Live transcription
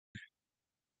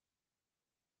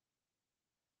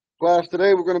Class,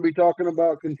 today we're going to be talking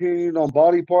about continuing on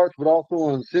body parts, but also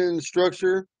on sentence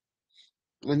structure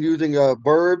and using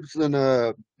verbs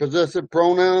and possessive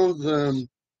pronouns and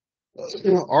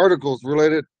articles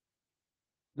related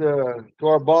to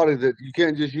our body that you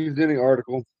can't just use any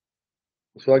article.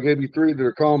 So I gave you three that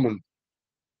are common.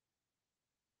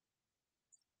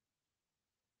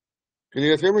 Can you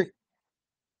guys hear me?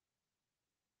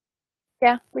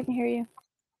 Yeah, we can hear you.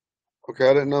 Okay,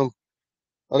 I didn't know.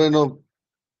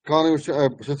 Connie was,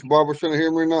 Sister Barbara was trying to hear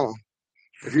me or not.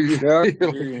 Yeah.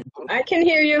 I can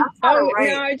hear you. Oh right.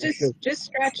 no, I just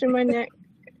scratching my neck.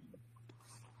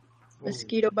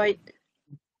 Mosquito bite.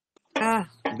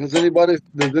 Does anybody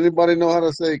know how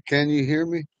to say "Can you hear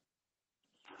me"?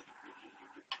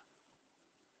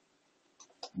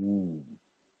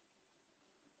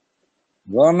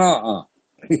 Well, no.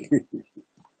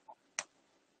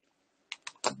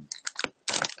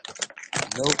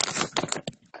 Nope.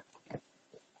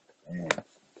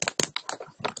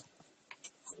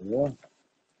 Yeah.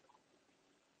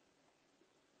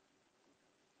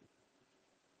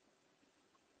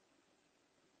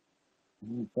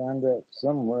 Let me find that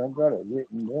somewhere. I got it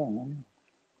written down.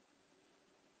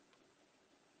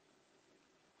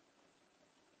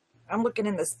 I'm looking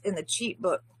in the cheat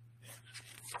book.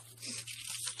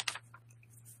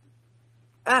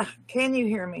 Can you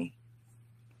hear me?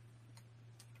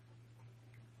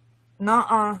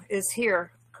 Nuh-uh is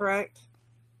here, correct?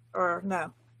 Or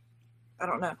no? I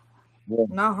don't know. Yeah.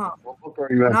 Nuh-uh. What book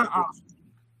are you at? Nuh-uh.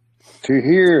 To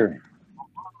hear.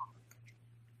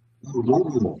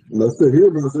 Let's sit here,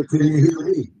 but can you hear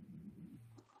me?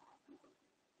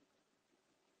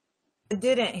 I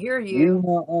didn't hear you.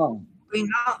 Nuh-uh. We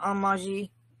nuh-uh, Maji.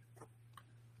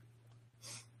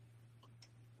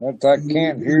 That's I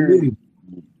can't hear you.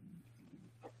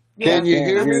 Can you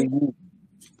hear me? You.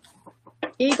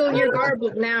 Eagle, you're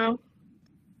garbled now.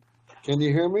 Can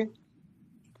you hear me?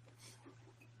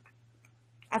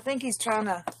 I think he's trying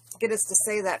to get us to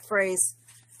say that phrase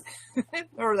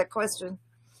or the question.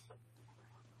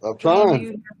 I'm trying.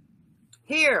 You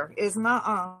here is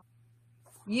nuh-uh.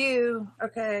 You,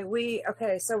 okay,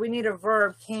 so we need a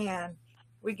verb, can.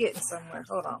 We getting somewhere.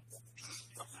 Hold on.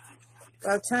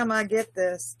 By the time I get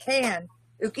this, can.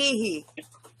 Ukihi.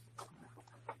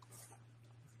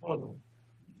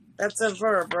 That's a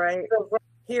verb, right?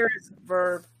 Here is a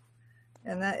verb.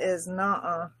 And that is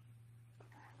nuh-uh.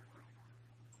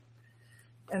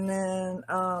 And then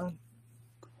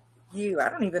you. I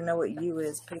don't even know what you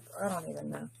is, people. I don't even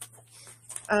know.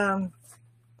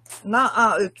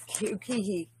 Nuh-uh,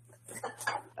 ukihi.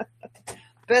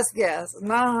 Best guess.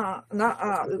 Nuh-uh,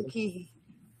 ukihi.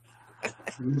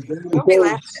 Don't be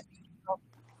laughing at me.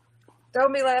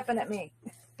 Don't be laughing at me.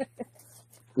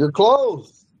 You're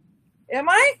close. Am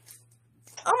I?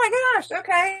 Oh my gosh,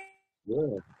 okay.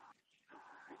 Yeah.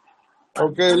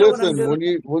 Okay, listen,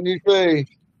 when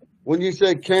you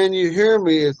say can you hear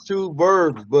me, it's two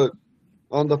verbs, but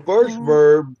on the first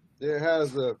verb it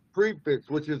has a prefix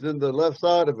which is in the left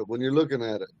side of it when you're looking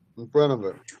at it in front of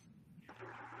it.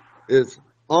 It's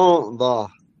on the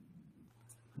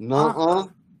nuh-uh.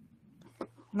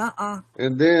 Nuh-uh.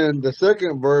 And then the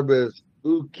second verb is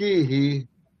ukihi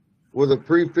with a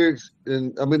prefix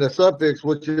a suffix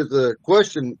which is a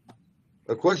question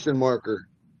marker.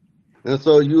 And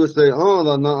so you would say on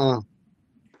the nuh-uh.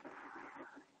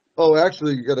 Oh,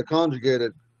 actually you gotta conjugate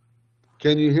it.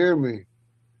 Can you hear me?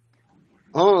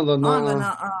 On the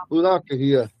nuh-uh.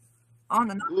 Udakihiya. On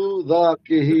the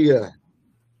Udakihiya.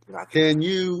 Can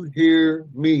you hear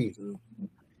me?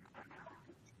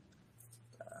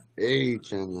 Hey,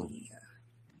 Chandler.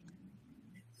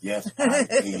 Yes, I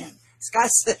can. Scott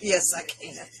said, yes, I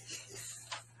can.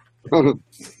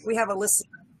 We have a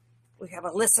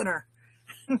listener.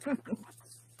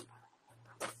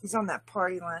 He's on that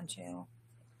Party Line channel.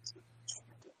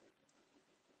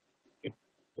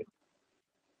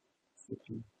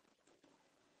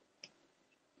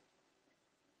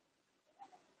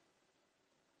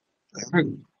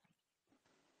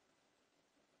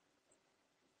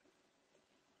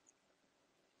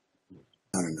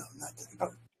 No, not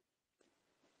that.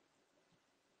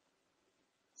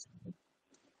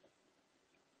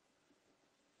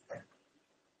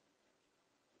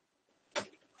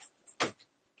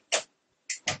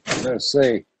 Let's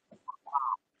say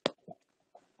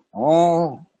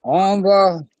on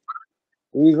the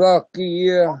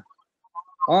Irakia.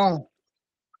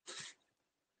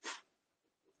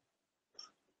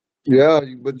 Yeah,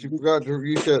 but you forgot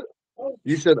you said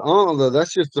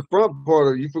that's just the front part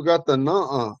of it. You forgot the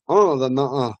nuh-uh. The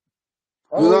nuh-uh.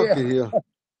 Oh yeah.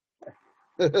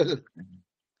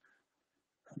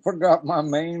 Forgot my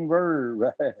main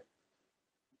verb.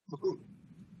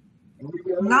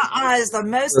 Nuh-uh is the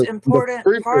most The important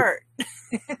prefix. part.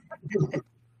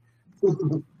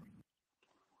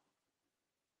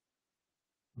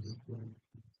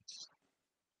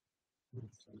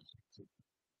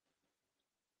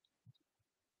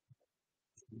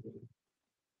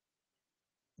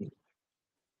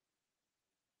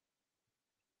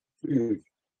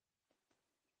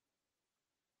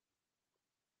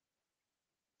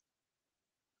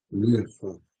 Yes.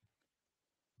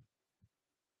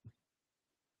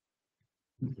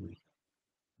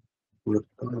 With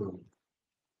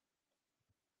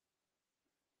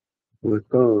with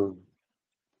oh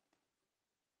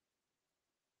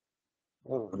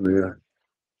yeah.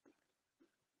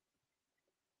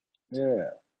 Yeah.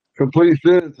 Complete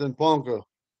sentence in Ponca.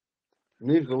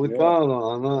 Nika, we Yeah. found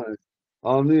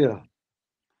on Nia.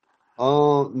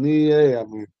 On Nia, I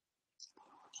mean.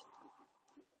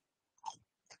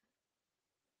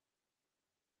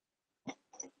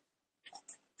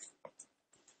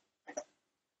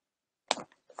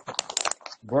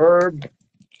 Verb,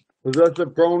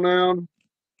 possessive pronoun,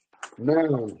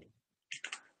 noun.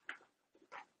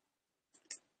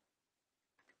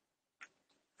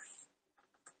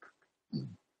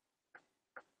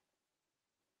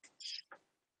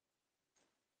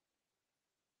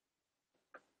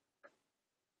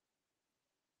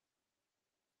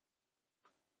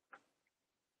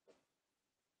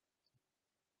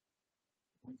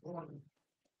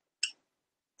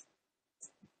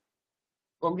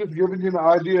 I'm just giving you an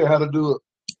idea how to do it.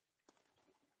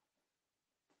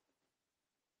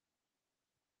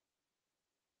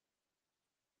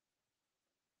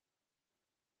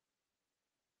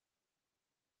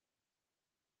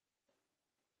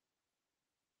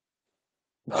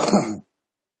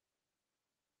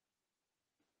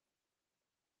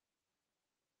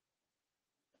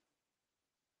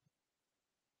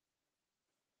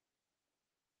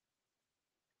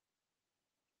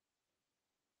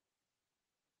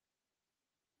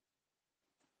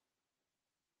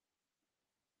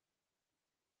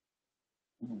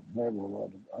 Have a lot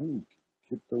of, I need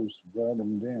to get those, write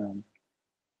them down.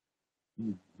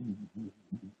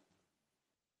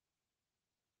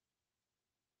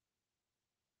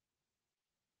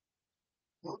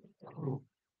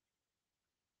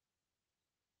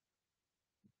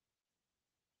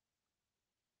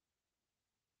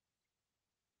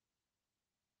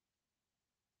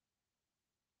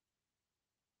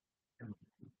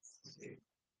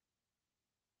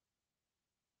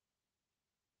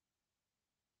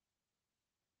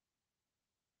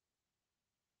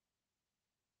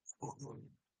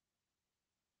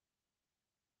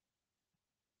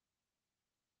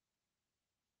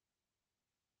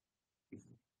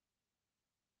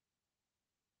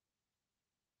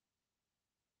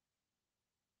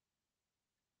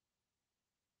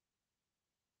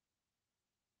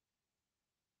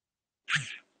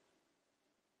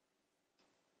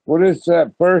 What is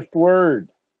that first word?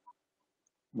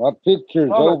 My picture's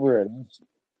Comment. over it. It's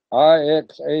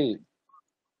IXA.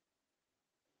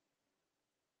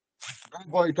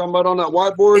 What you talking about on that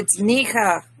whiteboard? It's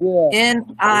Nika. Yeah.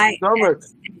 N-I. Stomach.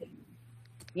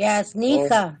 Yeah, it's Oh,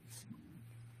 Nika.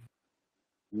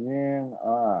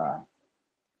 N-I.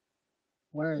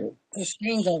 Where the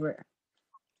screen's over it.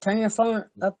 Turn your phone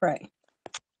upright.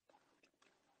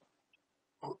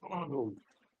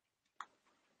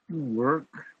 Work.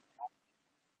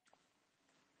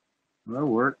 That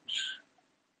works.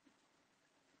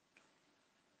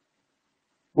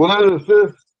 What is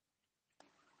this?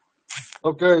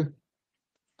 Okay.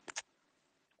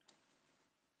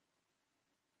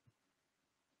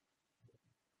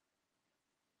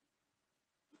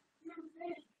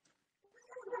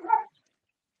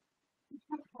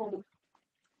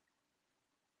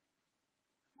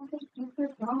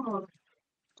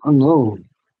 I know.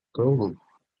 Go.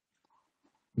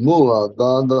 Mula,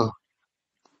 Dada.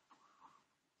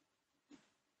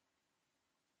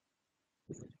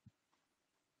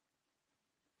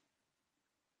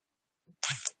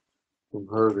 I'm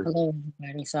hurting. Hello,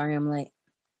 everybody. Sorry I'm late.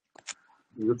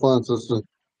 You're fine, sister.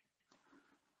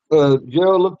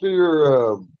 Joe, look through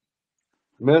your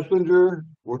messenger.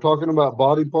 We're talking about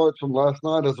body parts from last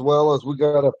night, as well as we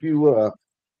got a few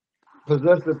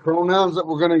possessive pronouns that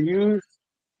we're going to use.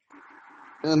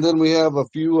 And then we have a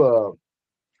few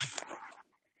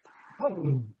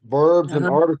verbs and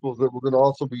Uh-huh. articles that we're going to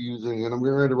also be using. And I'm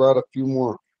getting ready to write a few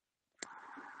more.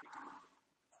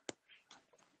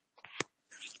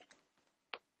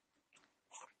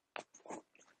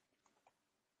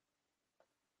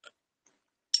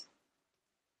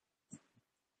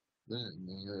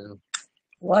 Yeah.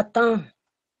 What the?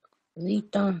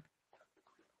 Lita.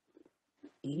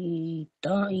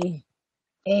 Itai.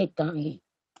 Etai.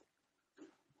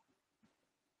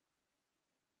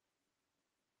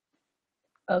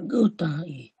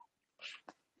 Agutai.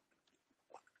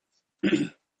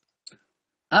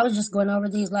 I was just going over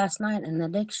these last night in the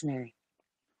dictionary.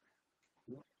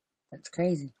 That's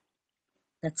crazy.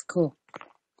 That's cool.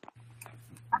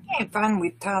 I can't find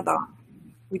Witada.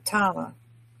 Witada.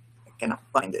 I cannot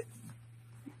find it.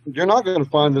 You're not going to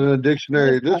find it in a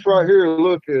dictionary. This right here,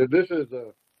 look, this is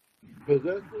a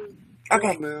possessive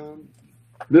Okay. pronoun.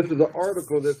 This is an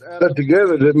article that's added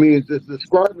together that means it's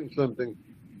describing something.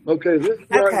 Okay, this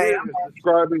right Okay. here is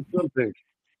describing something.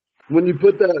 When you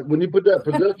put that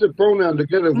possessive pronoun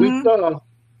together, we Mhm. saw,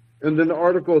 and then the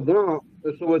article the,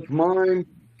 so it's mine.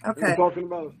 Okay. We're talking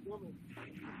about a stomach.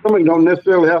 Stomach don't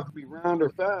necessarily have to be round or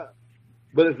fat,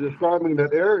 but it's describing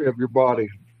that area of your body.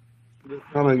 It's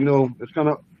kind of, it's kind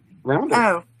of rounded.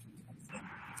 Oh,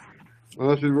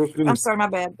 Unless it's real skinny. I'm sorry, my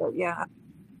bad. But yeah,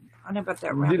 I know about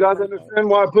that. Do you guys understand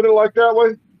why I put it like that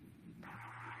way?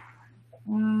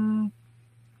 And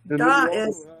then you That also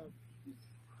is have,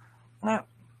 no.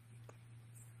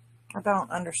 I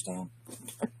don't understand.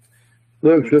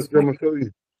 look, sister, I'm gonna show you.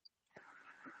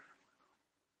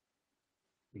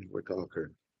 We're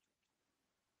talking.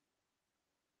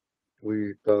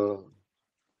 We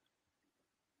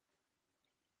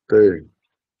okay.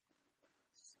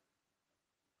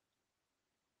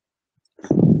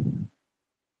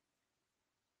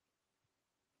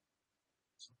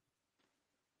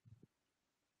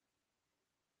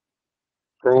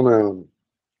 Pronoun,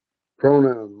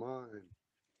 mine.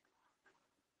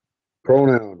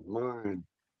 Pronoun, mine.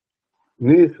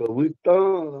 Nisa, we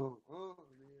thought.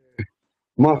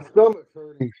 My stomach's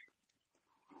hurting.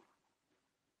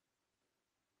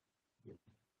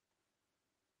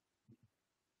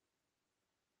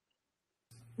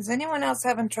 Is anyone else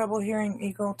having trouble hearing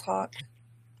Eagle talk?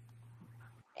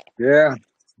 Yeah.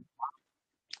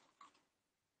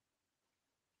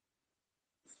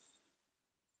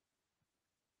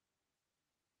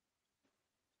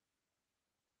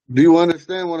 Do you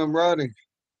understand what I'm writing?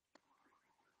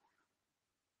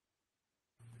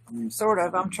 Sort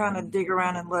of. I'm trying to dig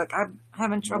around and look. I'm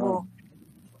having trouble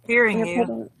hearing You're you.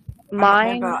 putting I don't know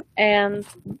mine about. and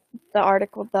the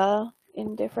article the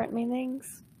in different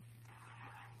meanings.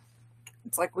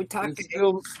 It's like we talk. It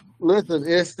still, listen,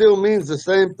 it still means the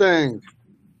same thing.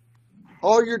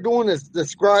 All you're doing is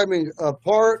describing a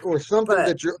part or something But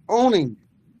that you're owning.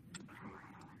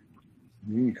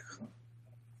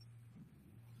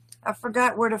 I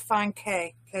forgot where to find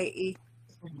K. K-E.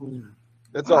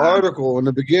 It's an article in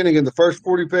the beginning in the first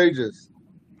 40 pages.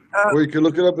 Or you can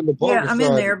look it up in the Yeah, Ponca I'm in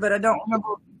side. there, but I don't remember.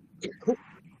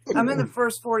 I'm in the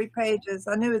first 40 pages.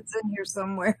 I knew it's in here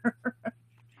somewhere.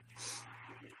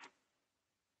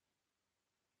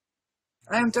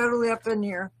 I am totally up in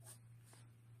here.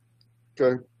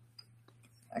 Okay.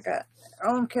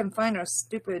 All I can find are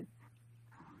stupid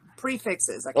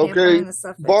prefixes. I can't Okay, find the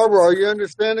suffixes. Barbara, are you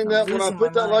understanding I'm that when I losing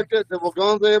put my that like that? Did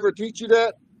Wagonza ever teach you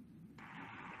that?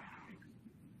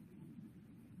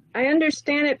 I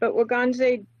understand it, but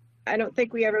Waganze, I don't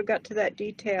think we ever got to that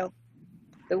detail.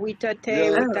 The Wita Te,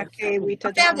 Yeah. Wita Ke, Wita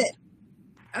I found it.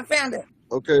 I found it.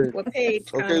 Okay. What page?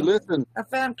 Okay, listen. I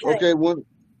found K. Okay,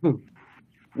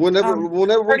 whenever we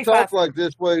 35. talk like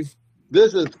this way,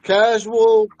 this is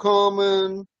casual,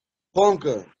 common,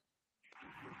 Ponca.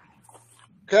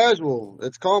 Casual.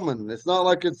 It's common. It's not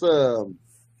like it's how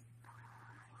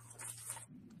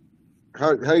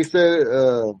you say it,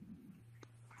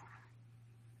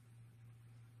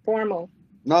 Formal.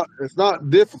 it's not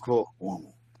difficult.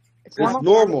 Formal. It's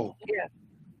normal. Yeah.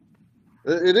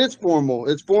 It is formal.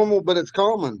 It's formal, but it's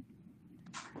common.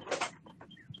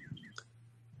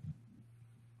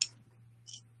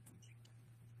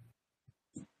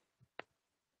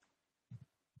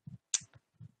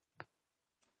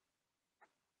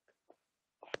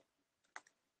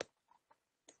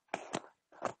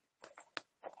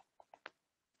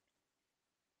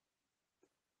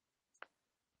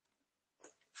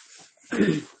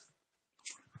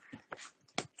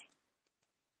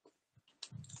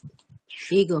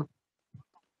 Eagle.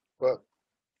 But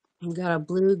You got a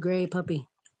blue-gray puppy.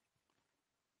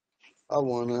 I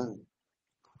wanna.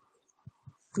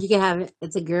 You can have it.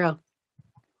 It's a girl.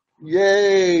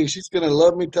 Yay! She's gonna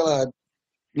love me till I.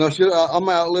 No, I'm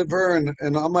gonna outlive her, and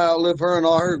I'm gonna outlive her and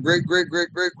all her great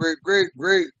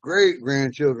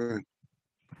grandchildren.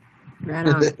 Right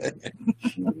on.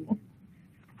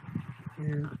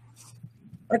 Yeah.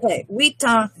 Okay,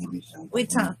 Wita. Maybe something.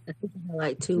 Wita. I think I have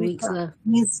like 2 weeks left.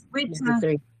 Means Maybe Wita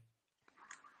 3.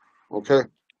 Okay.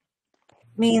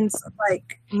 means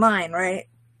like mine, right?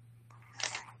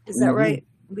 Is that right?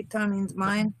 Wita means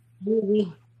mind.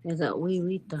 Oui, is that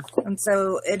wita? And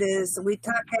so it is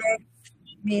witake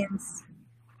means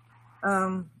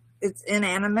it's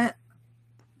inanimate.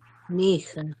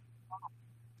 Nisa.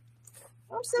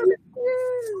 I'm so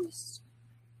confused.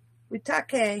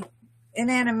 Witake,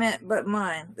 inanimate but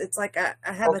mind. It's like I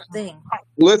have a thing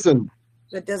Listen,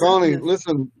 that doesn't Connie, move.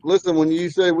 listen. When you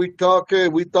say we thought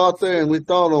and we thought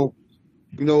on,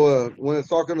 when it's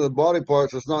talking to the body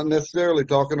parts, it's not necessarily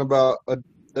talking about a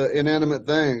inanimate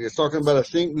thing. It's talking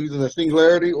about using the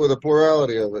singularity or the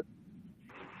plurality of it.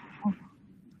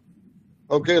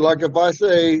 Okay, like if I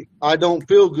say I don't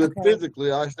feel good Okay.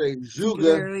 physically, I say juga,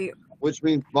 Singularly. which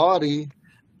means body.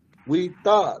 We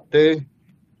thought te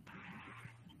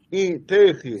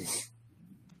intehi.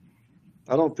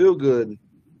 I don't feel good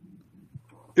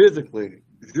physically.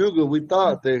 Juga, we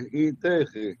thought te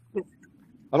intehi.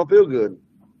 I don't feel good.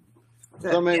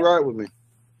 Something ain't right with me.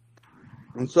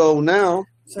 And so now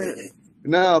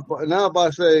if I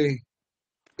say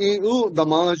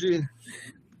damaji,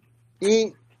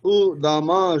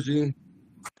 damaji,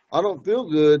 I don't feel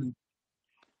good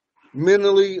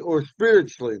mentally or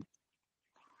spiritually.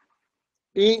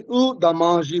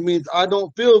 Damaji means I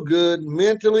don't feel good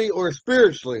mentally or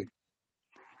spiritually.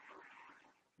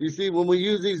 You see, when we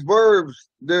use these verbs,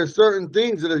 there's certain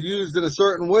things that are used in a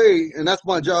certain way, and that's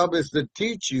my job, is to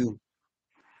teach you.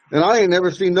 And I ain't never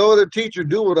seen no other teacher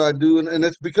do what I do, and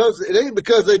it's because it ain't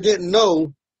because they didn't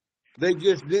know, they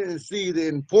just didn't see the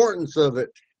importance of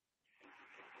it.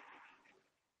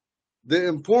 The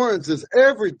importance is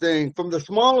everything from the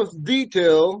smallest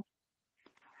detail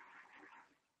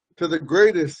to the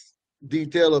greatest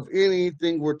detail of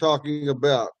anything we're talking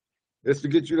about. It's to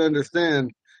get you to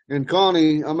understand. And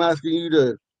Connie, I'm asking you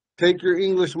to take your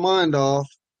English mind off.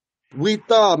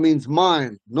 Wita means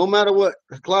mind. No matter what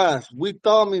class.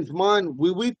 Wita means mind.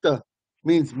 Wiwita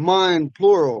means mind,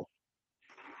 plural.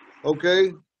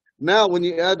 Okay? Now, when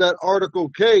you add that article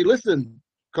K, listen,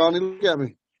 Connie, look at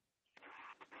me.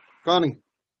 Connie,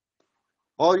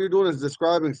 all you're doing is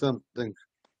describing something.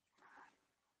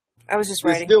 I was just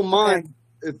It's writing. still mine.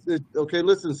 Okay,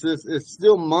 listen, sis. It's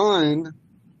still mine,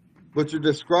 but you're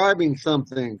describing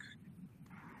something.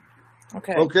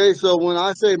 Okay. Okay, so when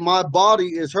I say my body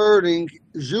is hurting,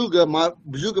 juga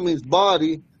means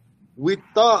body. We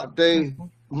thought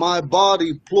my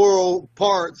body, plural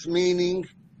parts, meaning,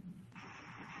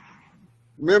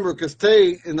 remember, because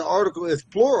te in the article is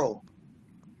plural.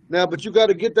 Now, but you got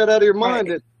to get that out of your mind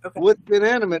that what's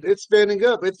inanimate, it's standing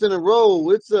up, it's in a row,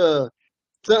 it's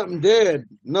something dead.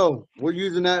 No, we're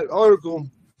using that article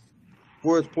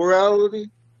for its plurality.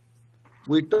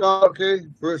 We thought, okay,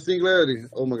 for its singularity.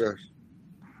 Oh my gosh.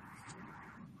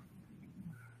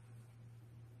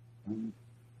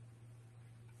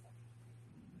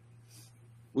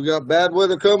 We got bad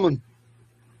weather coming.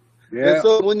 Yeah. And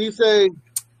so when you say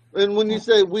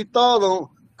we thought on,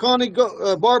 Connie,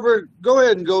 Barbara, go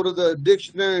ahead and go to the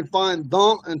dictionary and find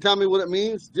don't and tell me what it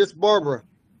means. Just Barbara.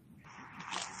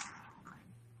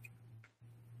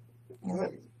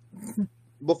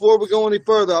 Before we go any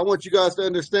further, I want you guys to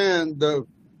understand the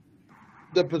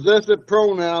possessive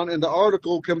pronoun and the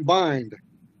article combined.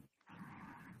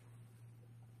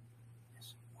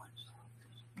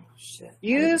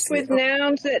 Used with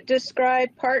nouns that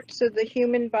describe parts of the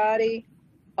human body.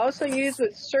 Also used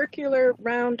with circular,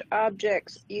 round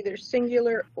objects, either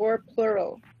singular or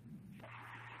plural.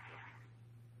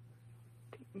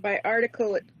 By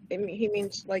article, he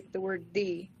means like the word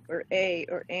the, or a,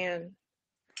 or an.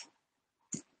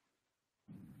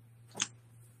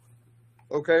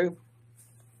 Okay.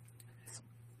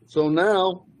 So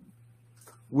now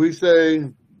we say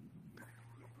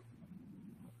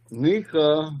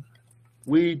Nika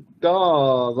we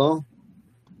da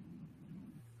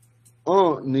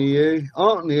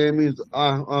Antnie means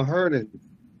I heard it.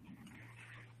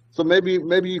 So maybe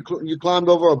you climbed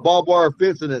over a barbed wire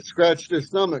fence and it scratched your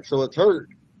stomach, so it's hurt.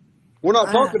 We're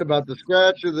not talking about the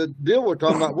scratch or the deal we're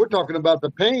talking about. We're talking about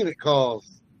the pain it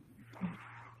caused.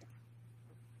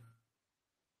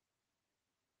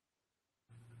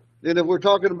 And if we're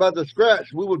talking about the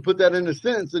scratch, we would put that in a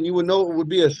sentence and you would know it would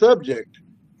be a subject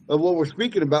of what we're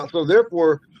speaking about. So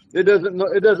therefore, it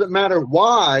doesn't matter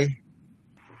why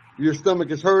your stomach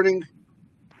is hurting.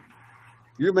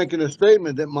 You're making a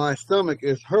statement that my stomach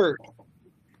is hurt.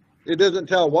 It doesn't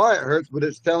tell why it hurts, but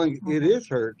it's telling it is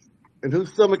hurt. And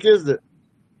whose stomach is it?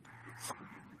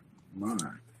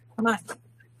 Mine.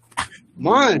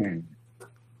 Mine.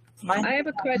 I have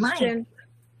a question.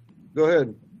 Go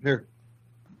ahead. Here.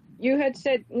 You had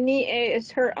said nie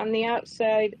is hurt on the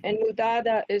outside and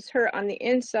mudada is hurt on the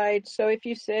inside. So if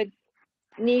you said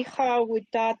niha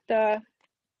wudata,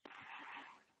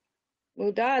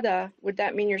 Mudada, would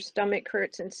that mean your stomach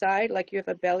hurts inside, like you have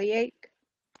a bellyache?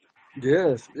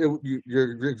 Yes,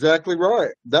 you're exactly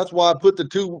right. That's why I put the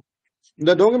two.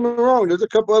 Now, don't get me wrong. There's a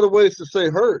couple other ways to say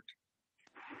hurt,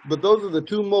 but those are the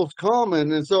two most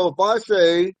common. And so if I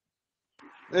say,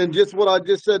 and just what I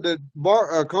just said to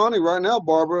Connie right now,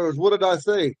 Barbara, is what did I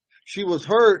say? She was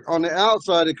hurt on the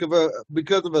outside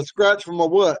because of a scratch from a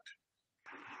what?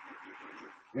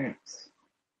 Fence.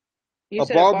 You A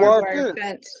said a barbed barbed wire wire fence.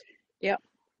 fence. Yep.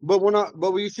 But we're not.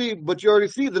 But you already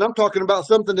see that I'm talking about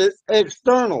something that's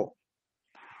external.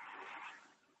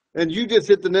 And you just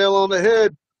hit the nail on the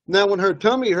head. Now, when her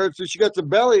tummy hurts or she got a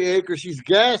belly ache or she's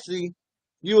gassy,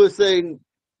 you would say,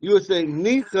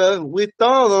 Nika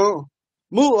witado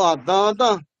mu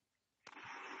adada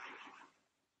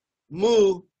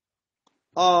mu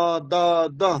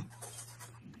adada.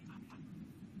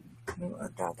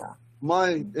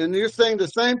 And you're saying the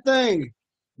same thing.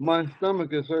 My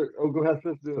stomach is hurt. Oh, go ahead,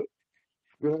 let's do it.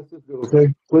 Go ahead, let's do it.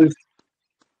 Okay, please.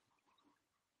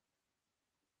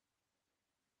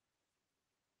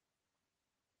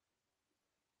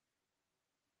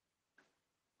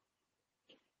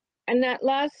 And that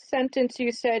last sentence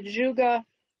you said, Juga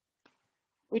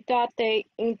witate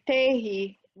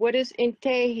intehi. What is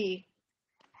intehi?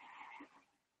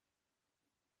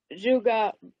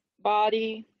 Juga,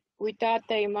 body.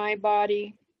 Witate, my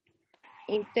body.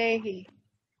 Intehi.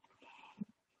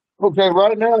 Okay,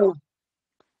 right now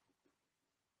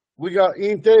we got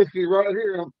intensity right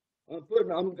here. I'm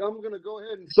going to go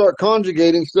ahead and start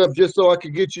conjugating stuff just so I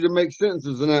could get you to make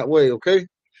sentences in that way. Okay.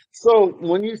 So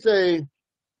when you say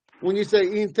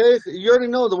intensity, you already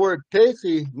know the word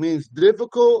tesi means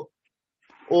difficult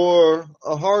or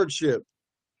a hardship.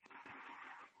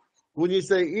 When you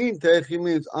say intensity, it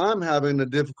means I'm having a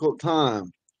difficult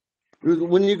time.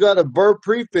 When you got a verb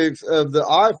prefix of the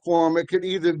I form, it could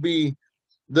either be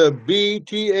the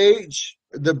BTH,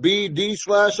 the BD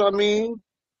slash,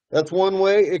 that's one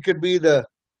way. It could be the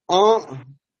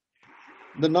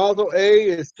nozzle A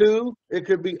is two. It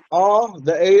could be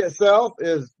the A itself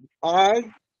is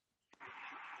I.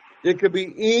 It could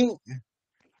be ink,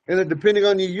 and it, depending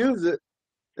on you use it,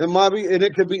 it might be, and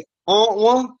it could be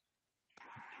one.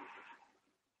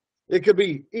 It could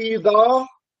be either.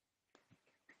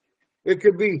 It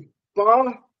could be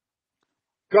fa,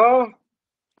 ka,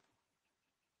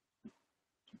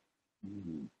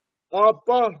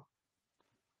 apa,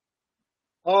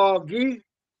 agi.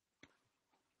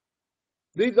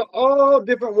 These are all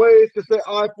different ways to say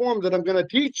I form that I'm going to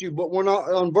teach you, but we're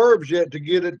not on verbs yet to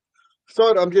get it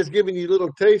started. I'm just giving you a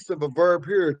little taste of a verb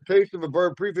here, a taste of a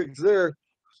verb prefix there,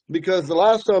 because the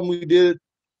last time we did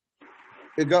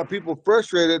it got people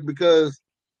frustrated because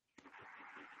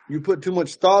you put too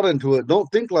much thought into it. Don't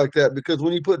think like that, because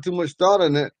when you put too much thought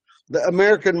in it, the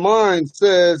American mind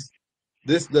says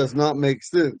this does not make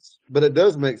sense, but it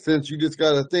does make sense. You just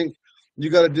got to think. You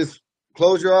got to just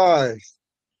close your eyes.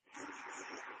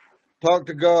 Talk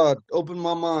to God. Open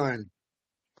my mind.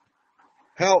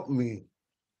 Help me.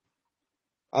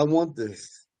 I want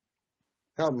this.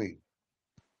 Help me.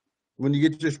 When you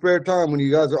get your spare time, when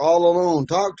you guys are all alone,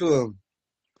 talk to him.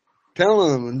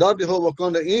 Tell him. And Dr. Hope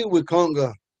going to eat with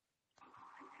Conga.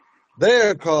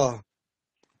 There, Ka.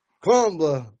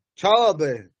 Kumba.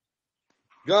 Chabe.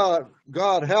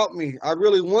 God, help me. I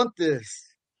really want this.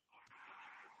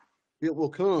 It will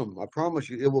come. I promise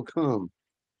you, it will come.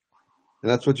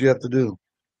 And that's what you have to do.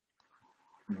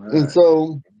 Right. And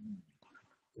so,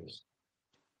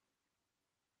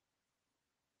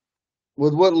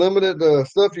 with what limited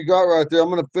stuff you got right there, I'm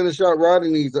going to finish out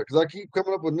writing these because I keep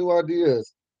coming up with new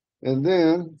ideas. And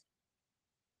then,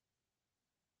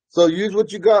 so use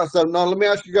what you got. So now let me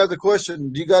ask you guys a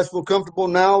question. Do you guys feel comfortable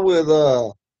now with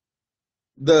all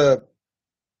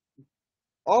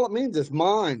it means is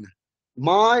mine,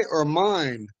 my or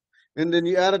mine. And then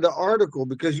you added the article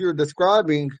because you're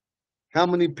describing how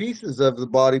many pieces of the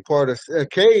body part is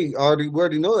K. We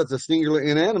already know that's a singular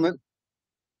inanimate.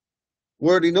 We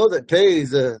already know that Te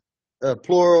is a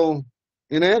plural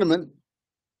inanimate.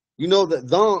 You know that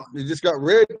Don, you just got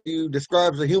read to you,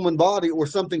 describes a human body or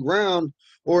something round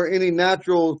or any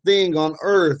natural thing on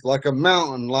earth, like a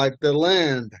mountain, like the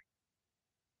land,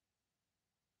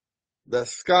 the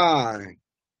sky.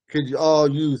 Could you all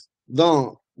use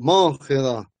Don,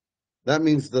 Monchela? That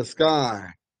means the sky.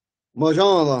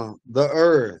 Majala, the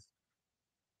earth.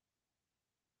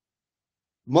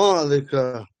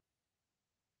 Malika,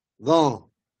 Don,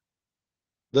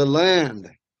 the land.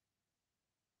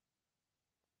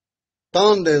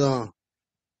 Tandela,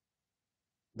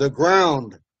 the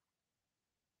ground.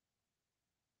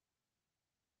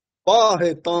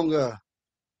 Pahetonga,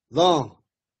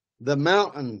 the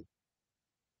mountain.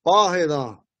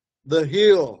 Pahedan, the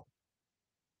hill.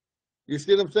 You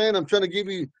see what I'm saying? I'm trying to give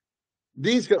you,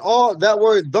 these could all, that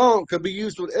word don could be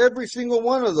used with every single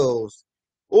one of those.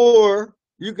 Or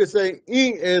you could say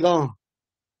in edan,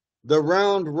 the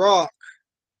round rock.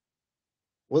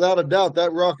 Without a doubt,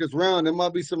 that rock is round. There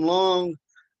might be some long,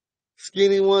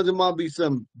 skinny ones. There might be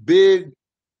some big,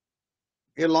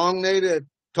 elongated,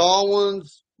 tall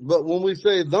ones. But when we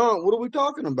say don, what are we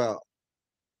talking about?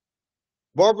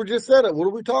 Barbara just said it. What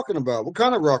are we talking about? What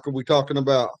kind of rock are we talking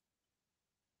about?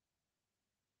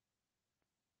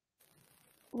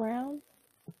 Round.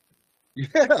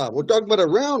 Yeah, we're talking about a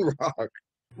round rock.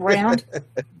 Round.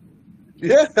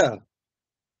 Yeah,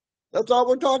 that's all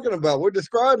we're talking about. We're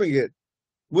describing it.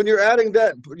 When you're adding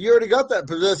that, you already got that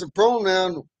possessive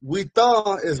pronoun.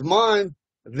 Wita is mine,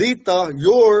 dita,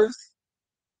 yours.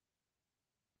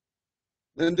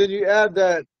 And then you add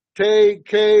that te,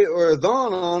 ke, or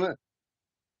don on it.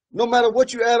 No matter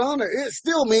what you add on it, it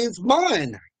still means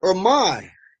mine or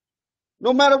my.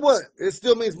 No matter what, it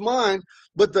still means mine.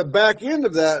 But the back end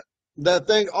of that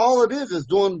thing, all it is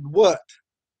doing what?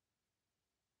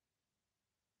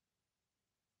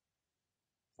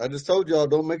 I just told y'all,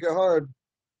 don't make it hard.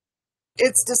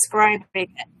 It's describing it.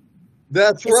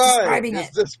 That's It's right. describing It's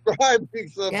it. describing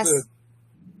Yes. something.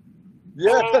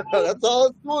 Yeah, that's all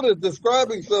it's doing is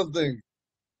describing something.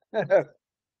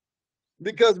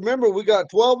 Because remember, we got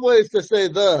 12 ways to say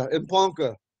the in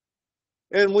Ponca.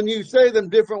 And when you say them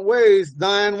different ways,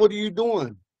 Diane, what are you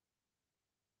doing?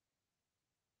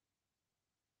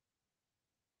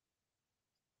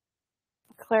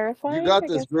 You Clarifying, got I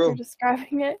this, guess if you're girl.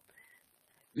 describing it.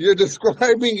 You're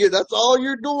describing it. That's all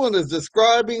you're doing is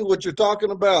describing what you're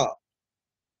talking about.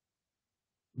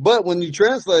 But when you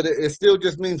translate it, it still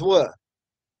just means what?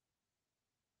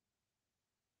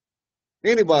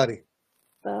 Anybody?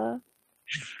 The.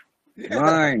 Yeah.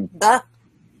 Mine. The.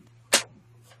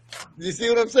 You see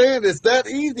what I'm saying? It's that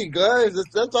easy, guys.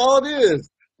 That's all it is.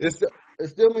 It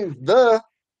still means the,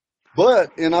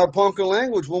 but in our Ponca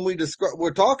language, when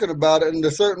we're talking about it in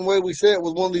a certain way, we say it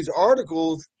with one of these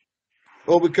articles,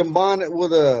 or we combine it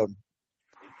with a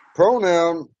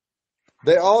pronoun.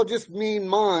 They all just mean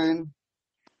mine,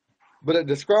 but it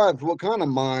describes what kind of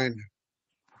mine,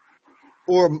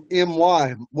 or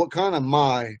my, what kind of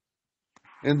my.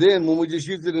 And then when we just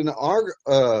use it in the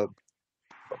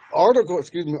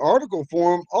article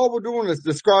form, all we're doing is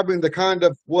describing the kind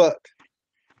of what?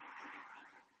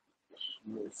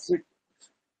 Sick.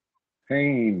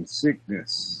 Pain.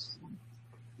 Sickness.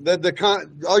 The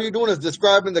kind, all you're doing is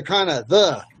describing the kind of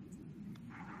the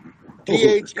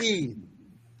THE.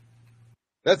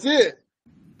 That's it.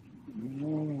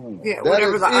 Yeah, That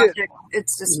whatever is the it. object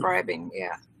it's describing.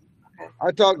 Yeah. Okay.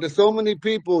 I talked to so many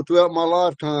people throughout my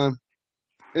lifetime,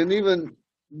 and I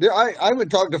even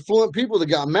talked to fluent people that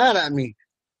got mad at me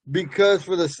because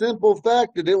for the simple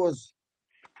fact that it was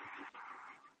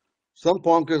some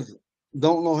Poncas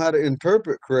don't know how to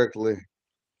interpret correctly.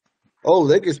 Oh,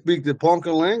 they can speak the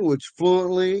Ponca language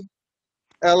fluently,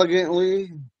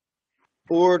 elegantly,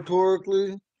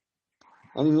 oratorically. I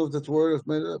don't even know if that's a word that's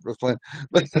made up. That's fine.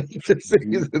 But I'm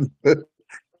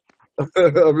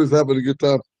just having a good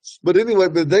time. But anyway,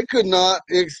 but they could not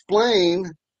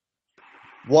explain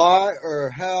why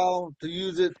or how to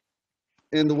use it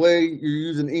in the way you're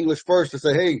using English first to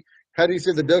say, hey, how do you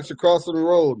say the ducks are crossing the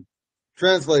road?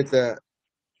 Translate that.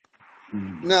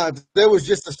 Now, if they was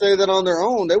just to say that on their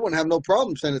own, they wouldn't have no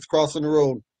problem saying it's crossing the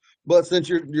road. But since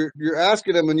you're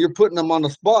asking them and you're putting them on the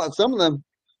spot, some of them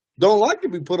don't like to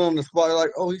be put on the spot. You're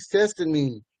like, oh, he's testing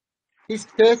me. He's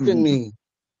testing me.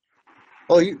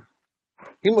 Oh, he's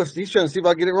trying to see if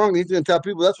I get it wrong. He's gonna tell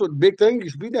people that's what big thing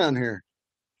used to be down here.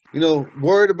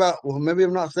 Worried about, well, maybe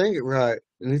I'm not saying it right.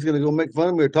 And he's gonna go make fun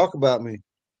of me or talk about me.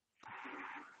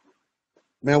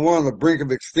 Man, we're on the brink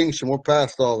of extinction. We're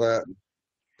past all that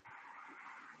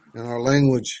in our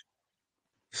language.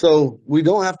 So we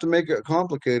don't have to make it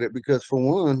complicated because, for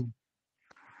one,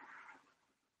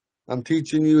 I'm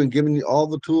teaching you and giving you all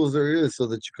the tools there is so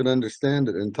that you can understand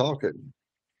it and talk it.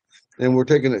 And we're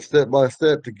taking it step by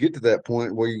step to get to that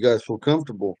point where you guys feel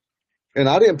comfortable. And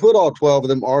I didn't put all 12 of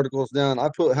them articles down. I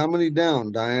put how many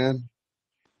down, Diane?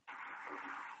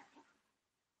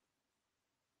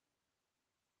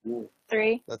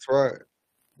 3. That's right.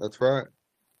 That's right.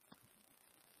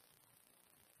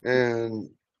 And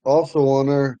also on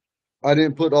there, I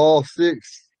didn't put all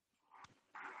 6.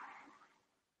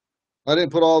 I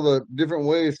didn't put all the different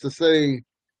ways to say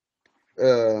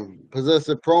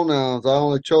possessive pronouns. I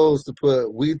only chose to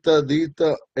put wita,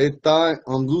 dita, etai,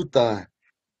 angutai,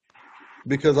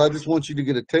 because I just want you to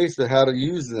get a taste of how to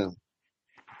use them.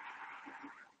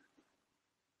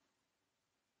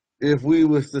 if we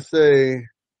was to say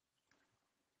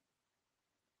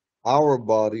our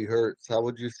body hurts, how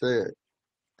would you say it?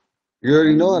 You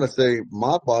already know how to say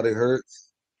my body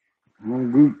hurts.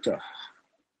 Manguta.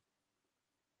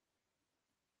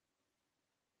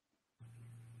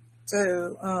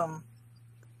 So,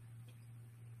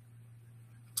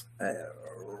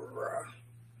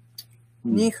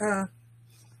 Nika.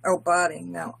 Oh, body.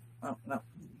 No. Oh, no.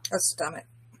 That's stomach.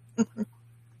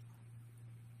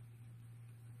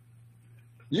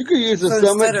 You could use the So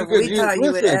stomach. instead You of could use. Wita, you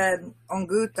would Listen, add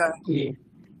Onguta.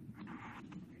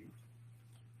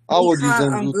 I would use Nika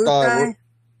ungutai. Ongutai.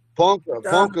 Ponca, Da.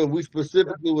 Ponca. We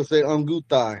specifically would say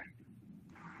ungutai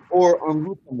or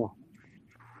ungutama.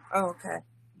 Oh, okay.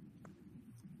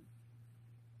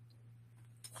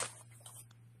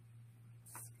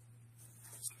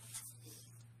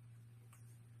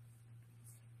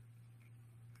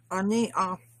 Ani.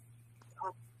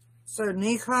 So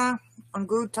Nika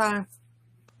Ongutai.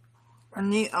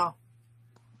 Ani.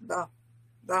 Da.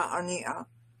 Da. Ani.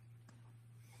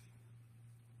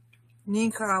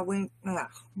 Nika win.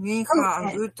 Nika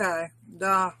Ongutai.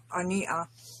 Da. Ani.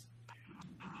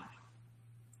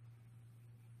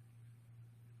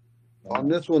 On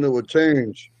this one, it would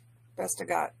change. Best I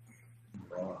got.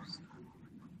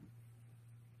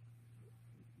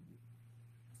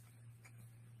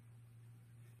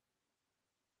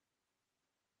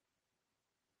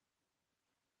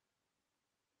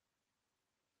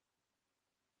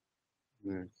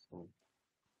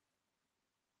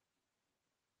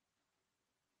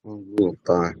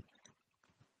 Ungutai.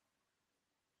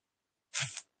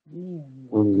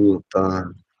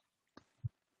 Ungutai.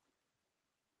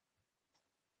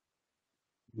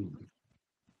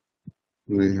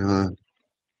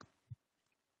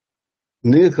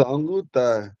 Nika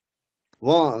ungutai.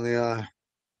 Wa nia.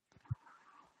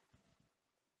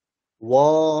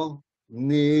 Wa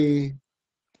ni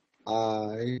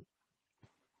I.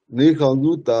 Nika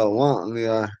ungutai. Wa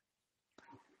nia.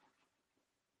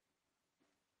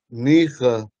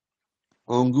 Nika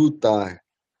ungutai.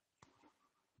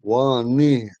 Wa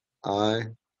ni I.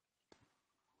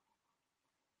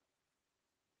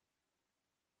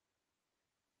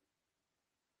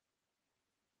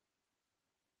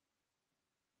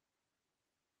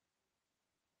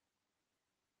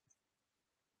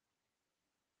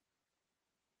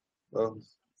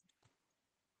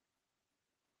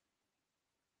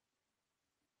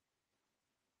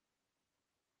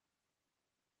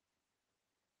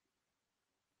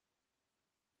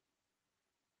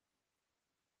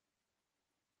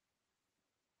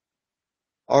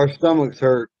 Our stomachs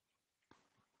hurt.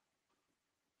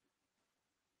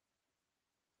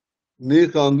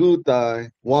 Nika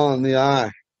ungutai. Wa ni I.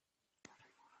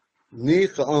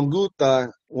 Nika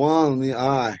ungutai. Wa ni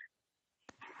I.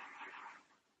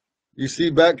 You see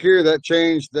back here that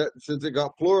changed that since it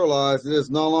got pluralized, it is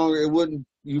no longer, it wouldn't,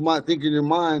 you might think in your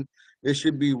mind, it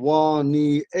should be wa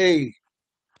ni a.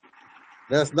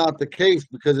 That's not the case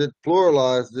because it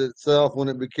pluralized itself when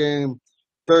it became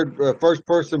first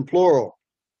person plural.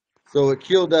 So it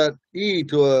killed that E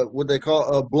to a what they call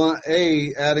a blunt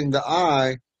A, adding the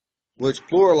I, which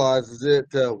pluralizes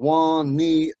it to wa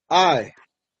ni I.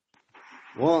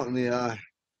 Wa ni I.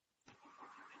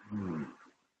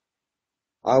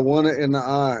 I want it in the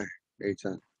eye.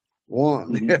 H-N.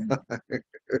 Want.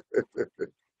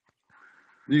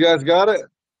 You guys got it?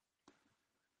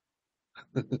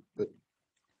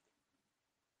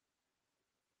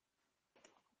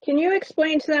 Can you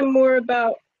explain to them more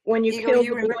about when you Eagle, kill you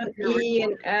the remember blunt your E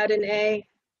and add an A?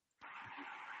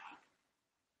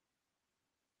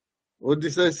 What'd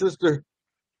you say, sister?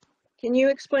 Can you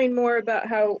explain more about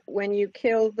how when you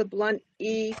kill the blunt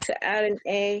E to add an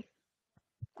A?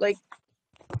 Like,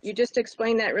 you just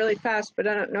explained that really fast, but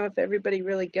I don't know if everybody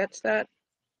really gets that.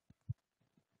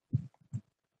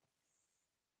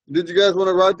 Did you guys want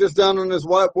to write this down on this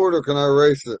whiteboard or can I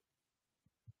erase it?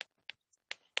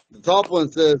 The top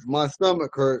one says, my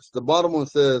stomach hurts. The bottom one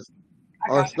says,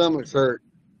 our stomachs hurt.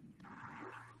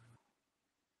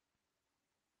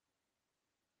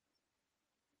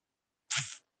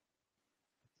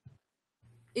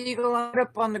 Eagle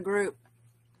up on the group.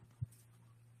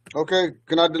 Okay,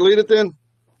 can I delete it then?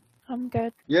 I'm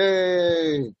good.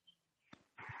 Yay!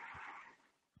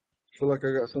 Feel like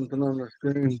I got something on the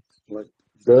screen, like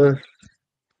dust.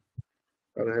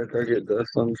 How the heck I get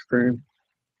dust on the screen?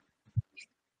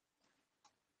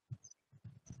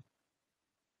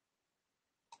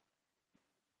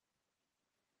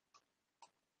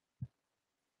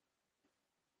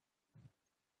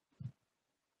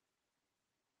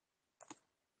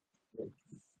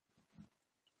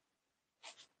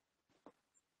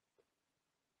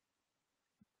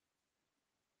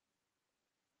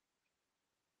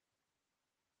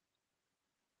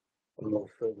 Oh,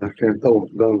 I can't hold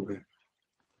it, don't we?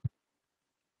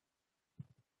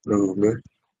 No, man.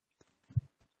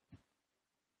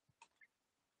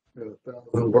 Got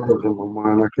 1,000 birds in my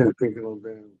mind. I can't think of no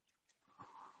damn.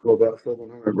 Go about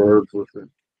 700 birds with it.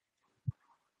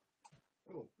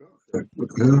 Oh, God. What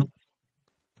the hell?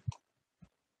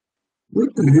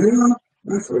 What the hell?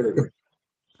 That's weird.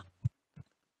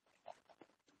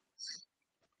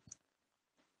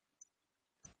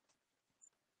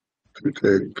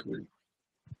 Okay,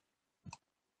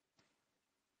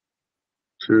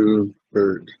 2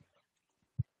 birds.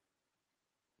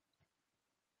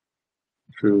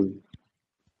 2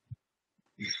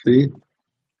 see,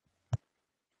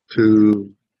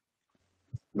 2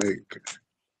 make.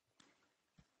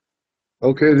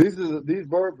 Okay, these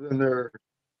birds in their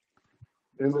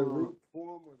root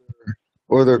form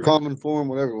or their common form,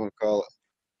 whatever you want to call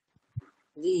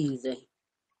it. Easy.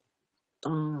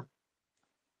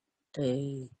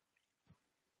 They.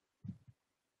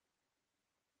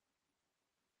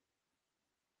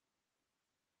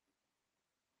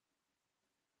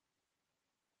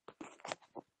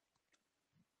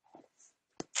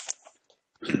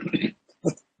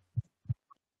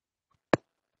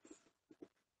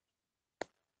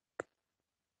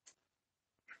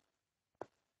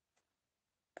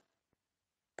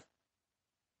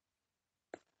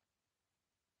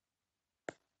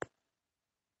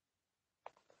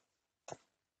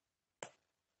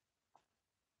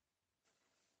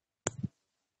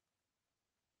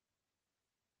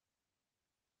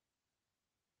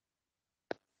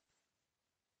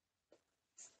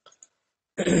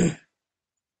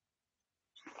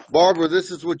 Barbara, this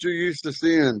is what you're used to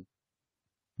seeing.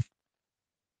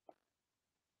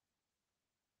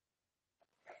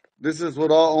 This is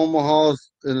what all Omahas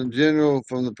in general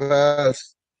from the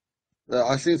past.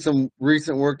 I seen some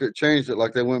recent work that changed it,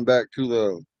 like they went back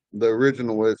to the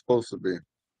original way it's supposed to be.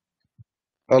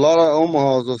 A lot of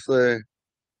Omahas will say,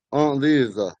 Aunt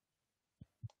Lisa.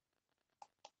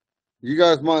 You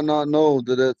guys might not know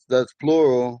that that's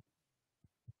plural,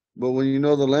 but when you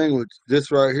know the language,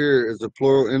 this right here is a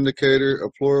plural indicator,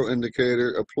 a plural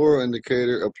indicator, a plural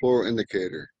indicator, a plural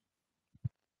indicator.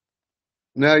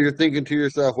 Now you're thinking to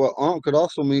yourself, well, aunt could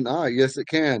also mean I. Yes, it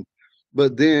can.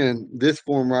 But then this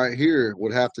form right here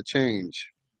would have to change.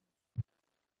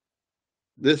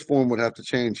 This form would have to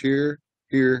change here,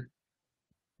 here,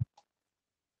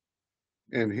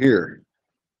 and here.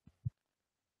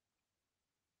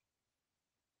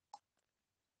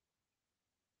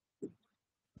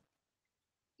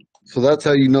 So that's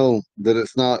how you know that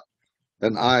it's not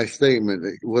an I statement.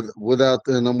 Without,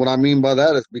 and what I mean by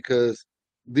that is because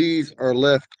these are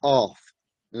left off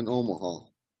in Omaha,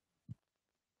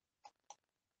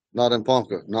 not in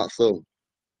Ponca, not so.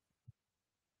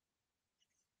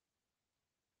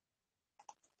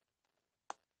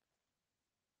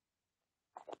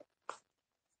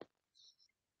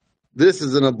 This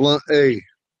is in a blunt A.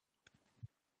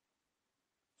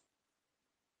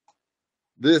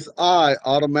 This I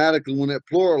automatically, when it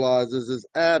pluralizes, is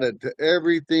added to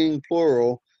everything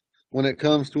plural when it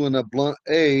comes to a blunt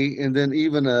A, and then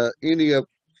even any of,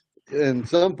 and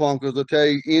some Poncas will tell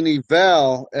you any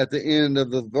vowel at the end of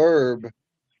the verb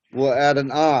will add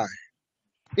an I.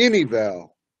 Any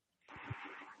vowel.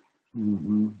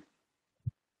 Mm-hmm.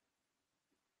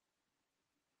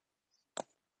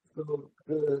 So,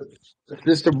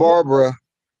 Sister Barbara,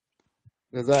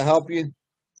 does that help you?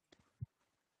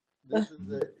 This is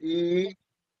the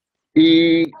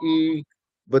E,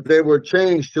 but they were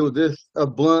changed to this a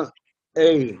blunt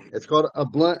A. It's called a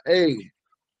blunt A.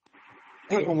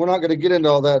 We're not going to get into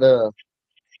all that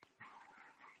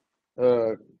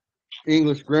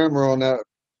English grammar on that.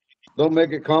 Don't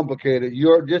make it complicated.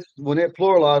 You're just when it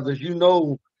pluralizes, you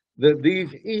know that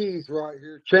these E's right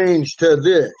here change to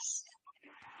this.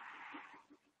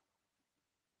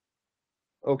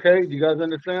 Okay, do you guys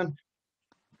understand?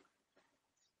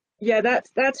 Yeah,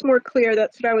 that's more clear.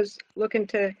 That's what I was looking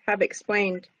to have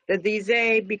explained. The these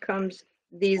A becomes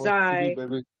these I,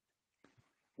 Baby.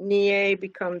 nie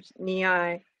becomes ni,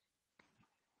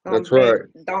 That's right.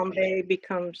 dombe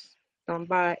becomes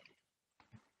dombai.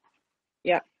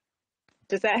 Yeah.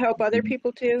 Does that help other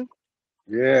people too?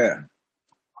 Yeah.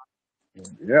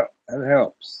 Yep, that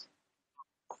helps.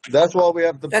 That's why we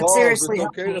have to That pause. It's seriously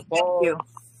helped okay to me. Thank pause. you.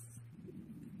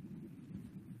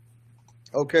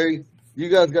 Okay, you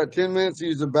guys got 10 minutes to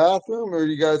use the bathroom, or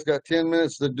you guys got 10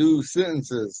 minutes to do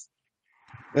sentences?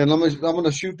 And I'm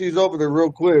gonna shoot these over there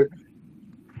real quick.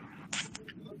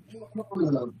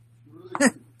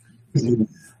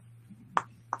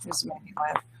 Just made me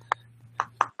laugh.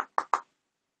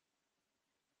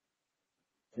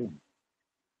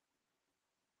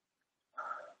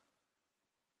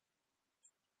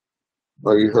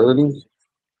 Are you hurting?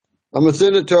 I'm gonna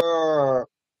send it to our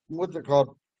what's it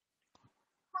called?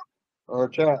 Our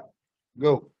chat.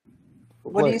 Go.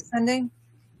 We'll What are play. you sending?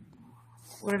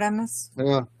 What did I miss? Hang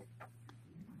on.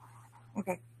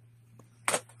 Okay.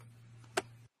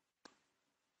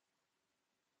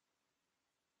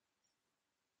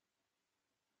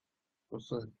 What's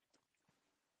that?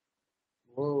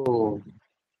 Whoa.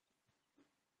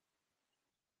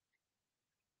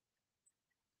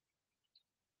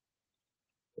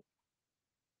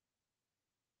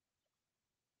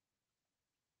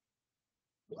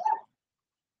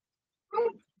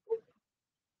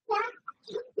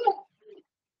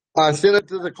 I sent it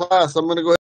to the class. I'm gonna go